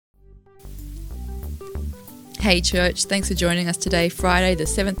Hey church, thanks for joining us today, Friday the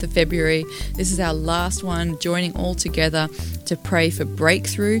 7th of February. This is our last one, joining all together to pray for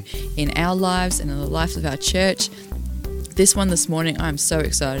breakthrough in our lives and in the life of our church. This one this morning I'm so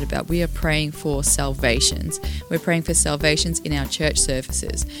excited about. We are praying for salvations. We're praying for salvations in our church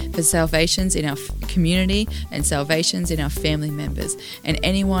services, for salvations in our community and salvations in our family members, and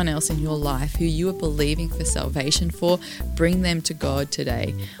anyone else in your life who you are believing for salvation for. Bring them to God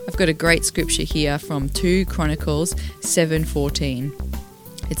today. I've got a great scripture here from 2 Chronicles 7:14.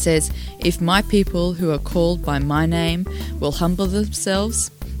 It says, "If my people who are called by my name will humble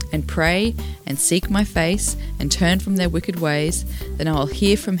themselves and pray and seek my face and turn from their wicked ways, then I will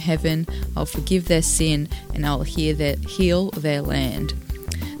hear from heaven, I'll forgive their sin, and I'll heal their land."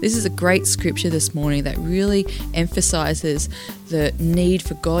 This is a great scripture this morning that really emphasizes the need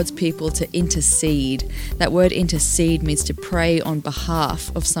for God's people to intercede. That word intercede means to pray on behalf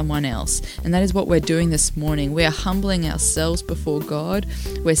of someone else. And that is what we're doing this morning. We are humbling ourselves before God.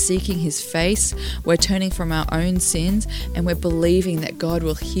 We're seeking His face. We're turning from our own sins. And we're believing that God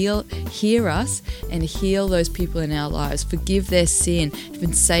will hear us and heal those people in our lives, forgive their sin,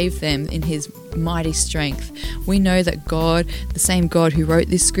 and save them in His mighty strength. We know that God, the same God who wrote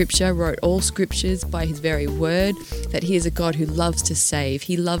this scripture, wrote all scriptures by His very word, that He is a God who loves to save.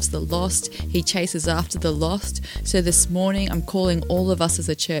 He loves the lost. He chases after the lost. So this morning I'm calling all of us as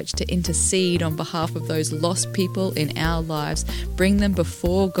a church to intercede on behalf of those lost people in our lives. Bring them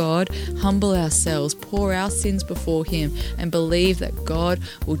before God, humble ourselves, pour our sins before Him, and believe that God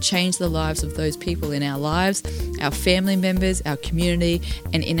will change the lives of those people in our lives, our family members, our community,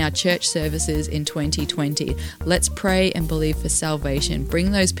 and in our church services in 2020. Let's pray and believe for salvation.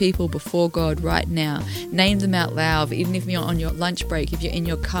 Bring those people before God right now. Name them out loud. Even if you're on your lunch break, if you're in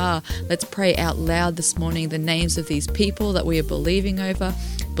your car, let's pray out loud this morning the names of these people that we are believing over,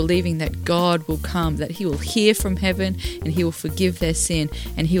 believing that God will come, that He will hear from heaven and He will forgive their sin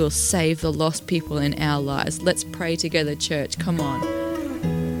and He will save the lost people in our lives. Let's pray together, church. Come on.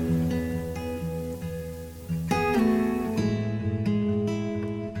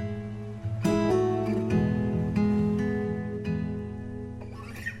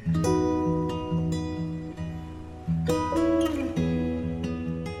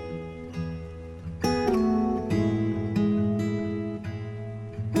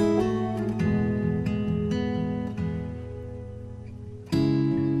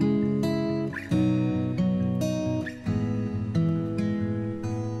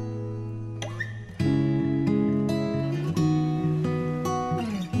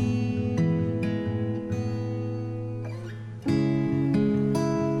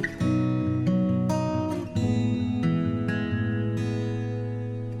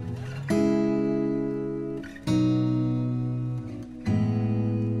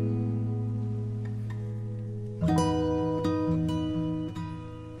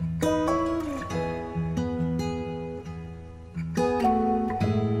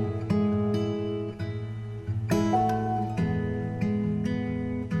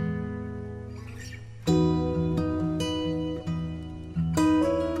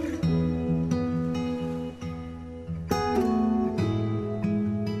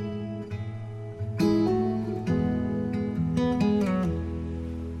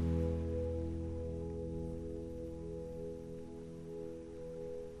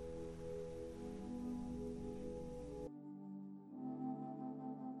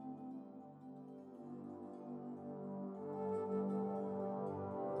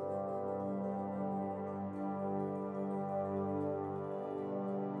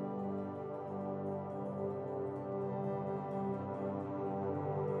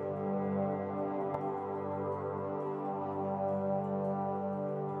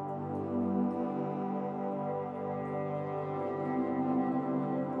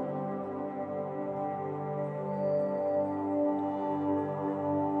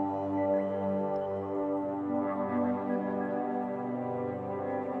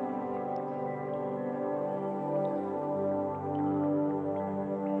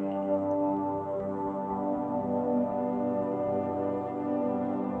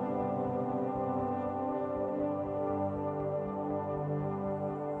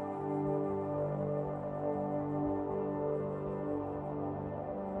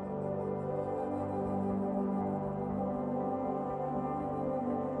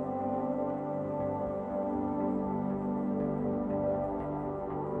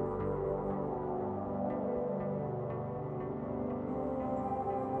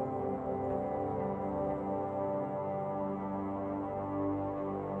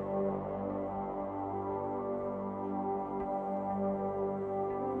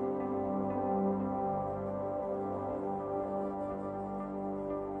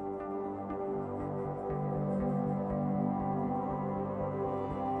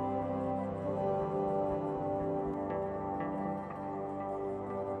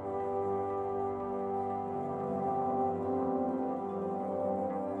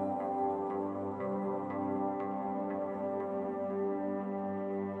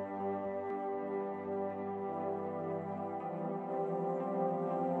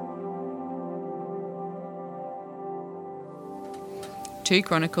 2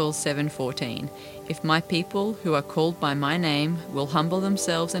 Chronicles 7:14. If my people who are called by my name will humble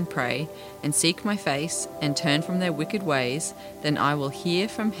themselves and pray and seek my face and turn from their wicked ways, then I will hear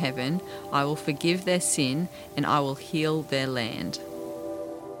from heaven, I will forgive their sin, and I will heal their land.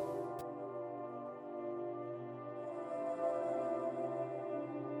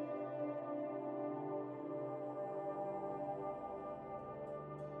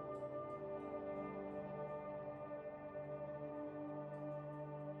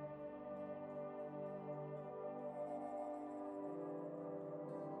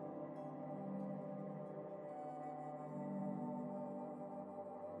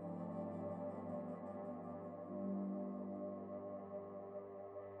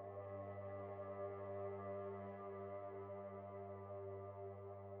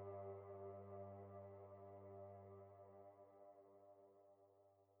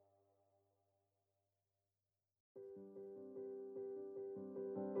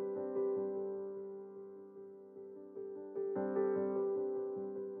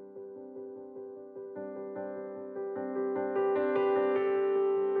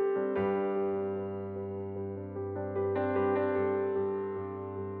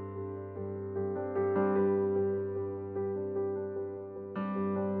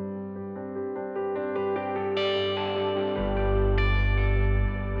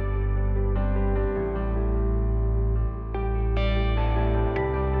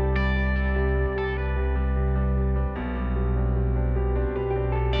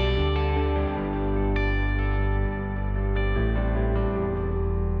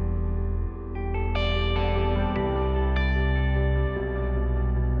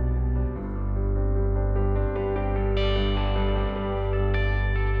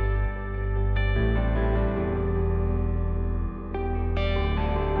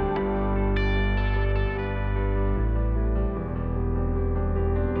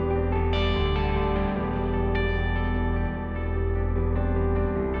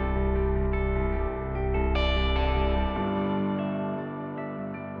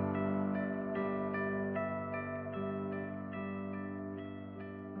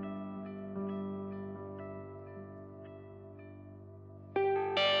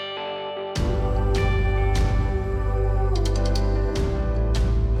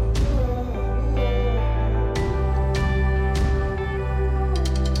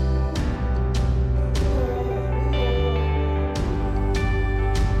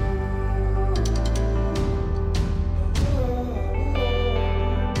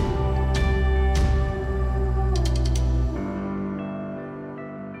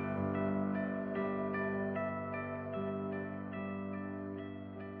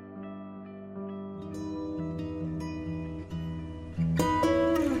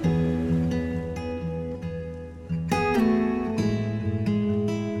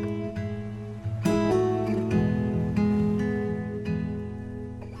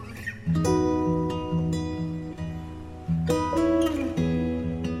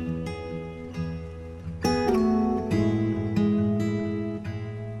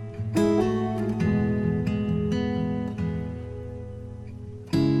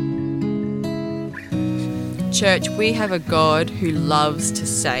 Church, we have a God who loves to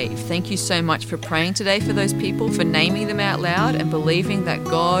save. Thank you so much for praying today for those people, for naming them out loud and believing that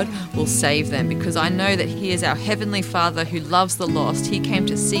God will save them, because I know that He is our Heavenly Father who loves the lost. He came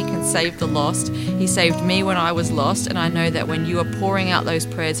to seek and save the lost. He saved me when I was lost, and I know that when you are pouring out those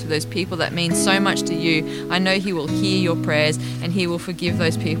prayers for those people that mean so much to you, I know He will hear your prayers and He will forgive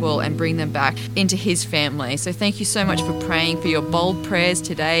those people and bring them back into His family. So thank you so much for praying, for your bold prayers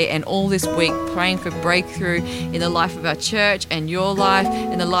today and all this week, praying for breakthrough in the life of our church and your life,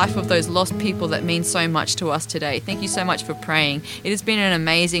 in the life of those lost people that mean so much to us today. Thank you so much for praying. It has been an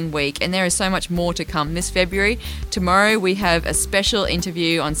amazing week, and there is so much more to come this February. Tomorrow we have a special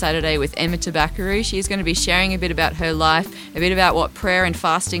interview on Saturday with Emma Tabakaru. She is going to be sharing a bit about her life, a bit about what prayer and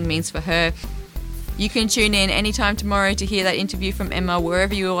fasting means for her. You can tune in anytime tomorrow to hear that interview from Emma,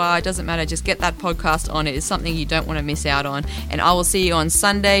 wherever you are. It doesn't matter, just get that podcast on. It is something you don't want to miss out on. And I will see you on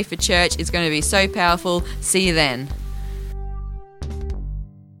Sunday for church. It's going to be so powerful. See you then.